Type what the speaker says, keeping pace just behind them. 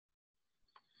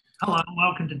Hello and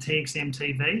welcome to TXM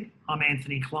TV. I'm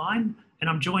Anthony Clyne and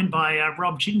I'm joined by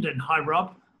Rob Chittenden. Hi,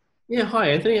 Rob. Yeah, hi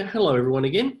Anthony. Hello everyone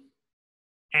again.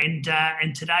 And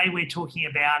today we're talking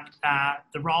about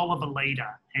the role of a leader.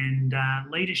 And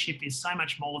leadership is so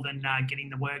much more than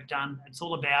getting the work done. It's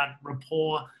all about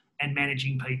rapport and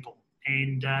managing people.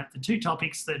 And the two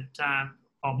topics that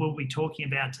we'll be talking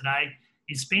about today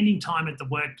is spending time at the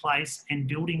workplace and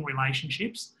building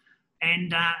relationships.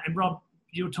 And Rob,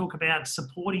 you'll talk about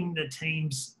supporting the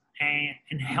teams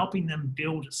and helping them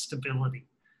build stability.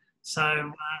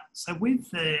 So with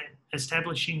the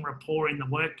establishing rapport in the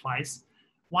workplace,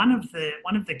 one of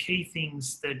the key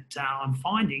things that I'm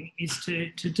finding is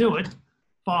to do it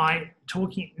by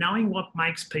knowing what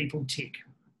makes people tick.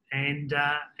 And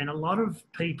a lot of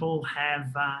people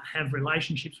have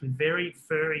relationships with very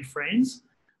furry friends,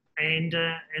 and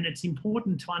it's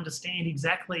important to understand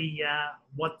exactly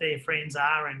what their friends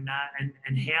are and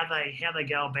how they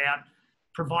go about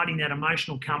providing that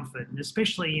emotional comfort, and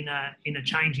especially in a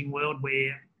changing world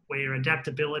where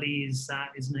adaptability is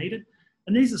needed.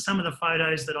 And these are some of the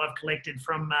photos that I've collected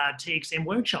from TXM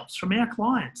workshops from our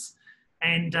clients,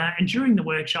 and during the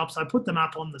workshops I put them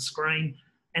up on the screen,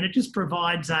 and it just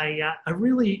provides a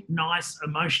really nice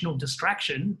emotional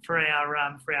distraction for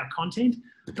our content,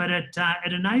 but it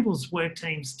enables work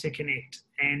teams to connect,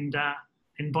 and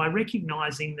by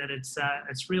recognising that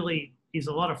it's really is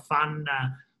a lot of fun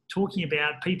talking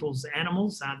about people's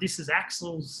animals. This is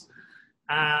Axel's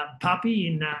puppy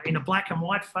in a black and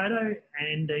white photo,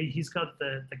 and he's got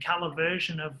the colour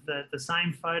version of the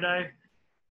same photo,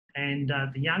 and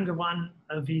the younger one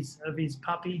of his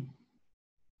puppy.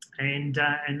 And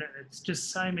it's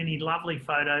just so many lovely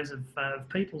photos of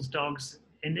people's dogs,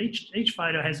 and each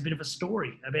photo has a bit of a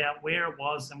story about where it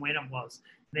was and when it was.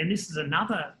 And then this is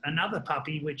another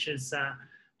puppy, which is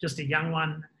just a young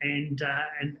one, and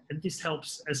this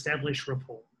helps establish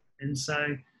rapport. And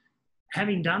so,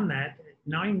 having done that,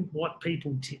 knowing what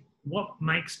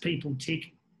makes people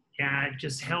tick,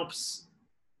 just helps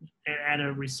at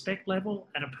a respect level,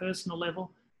 at a personal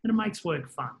level, and it makes work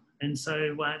fun. And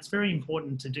so it's very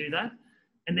important to do that.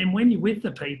 And then when you're with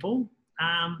the people,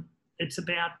 it's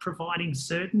about providing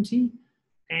certainty,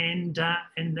 and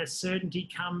the certainty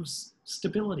comes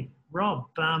stability. Rob,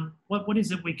 what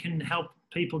is it we can help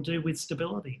people do with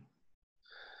stability?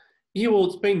 Yeah, well,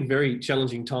 it's been very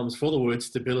challenging times for the word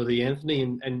stability, Anthony,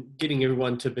 and getting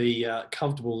everyone to be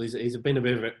comfortable is been a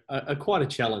bit of quite a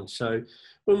challenge. So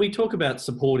when we talk about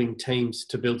supporting teams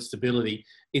to build stability,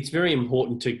 it's very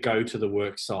important to go to the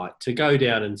work site, to go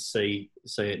down and see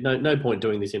it. No point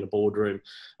doing this in a boardroom.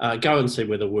 Go and see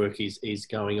where the work is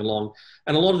going along.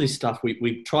 And a lot of this stuff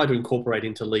we try to incorporate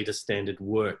into leader standard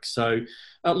work. So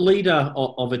a leader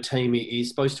of a team is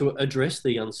supposed to address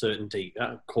the uncertainty,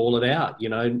 call it out,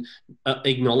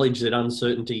 acknowledge that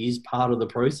uncertainty is part of the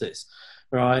process,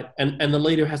 right? And the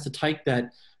leader has to take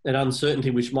that uncertainty,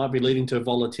 which might be leading to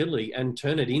volatility, and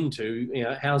turn it into,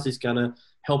 how's this going to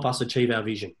help us achieve our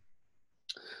vision?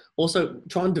 Also,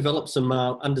 try and develop some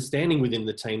understanding within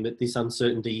the team that this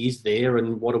uncertainty is there,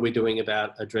 and what are we doing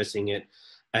about addressing it,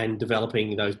 and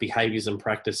developing those behaviours and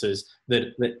practices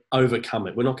that overcome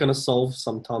it. We're not going to solve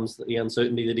sometimes the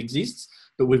uncertainty that exists,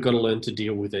 but we've got to learn to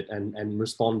deal with it and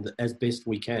respond as best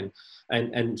we can,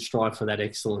 and strive for that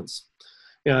excellence.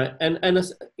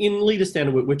 And in leader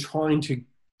standard work, we're trying to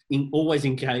always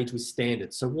engage with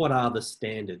standards. So what are the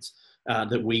standards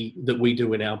that we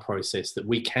do in our process that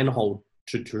we can hold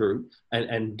true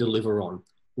and deliver on,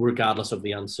 regardless of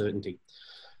the uncertainty?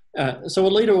 So a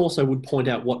leader also would point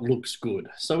out what looks good.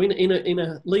 So in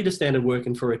a leader standard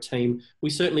working for a team, we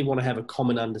certainly want to have a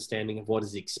common understanding of what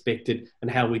is expected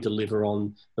and how we deliver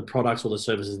on the products or the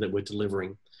services that we're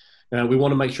delivering. We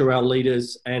want to make sure our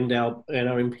leaders and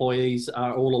our employees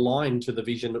are all aligned to the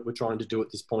vision that we're trying to do at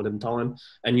this point in time.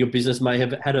 And your business may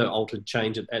have had an altered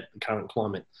change at the current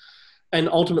climate. And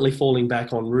ultimately falling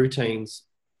back on routines,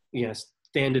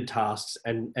 standard tasks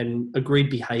and agreed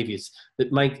behaviours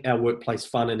that make our workplace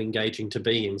fun and engaging to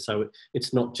be in. So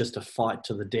it's not just a fight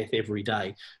to the death every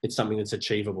day. It's something that's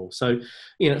achievable. So,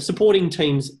 supporting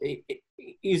teams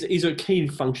is a key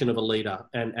function of a leader,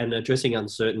 and addressing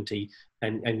uncertainty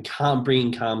and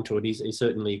bringing calm to it is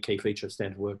certainly a key feature of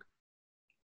standard work.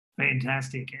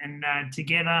 Fantastic. And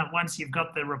together, once you've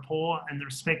got the rapport and the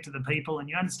respect to the people, and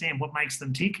you understand what makes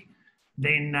them tick,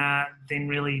 then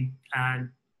really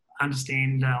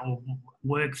understand or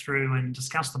work through and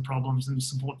discuss the problems and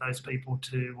support those people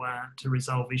to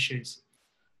resolve issues.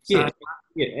 So,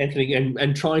 yeah, Anthony,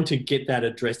 and trying to get that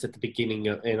addressed at the beginning.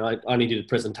 And I only did a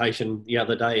presentation the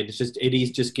other day. It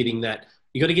is just getting that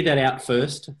you got to get that out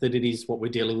first, that it is what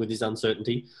we're dealing with is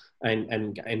uncertainty,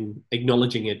 and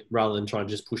acknowledging it rather than trying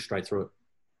to just push straight through it.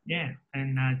 Yeah,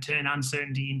 and turn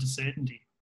uncertainty into certainty.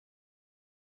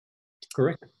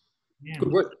 Correct. Yeah.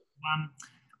 Good work.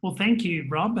 Well, thank you,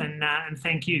 Rob, and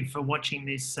thank you for watching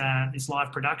this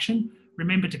live production.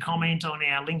 Remember to comment on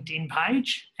our LinkedIn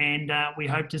page, and we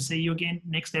hope to see you again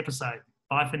next episode.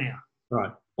 Bye for now. All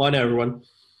right. Bye now, everyone.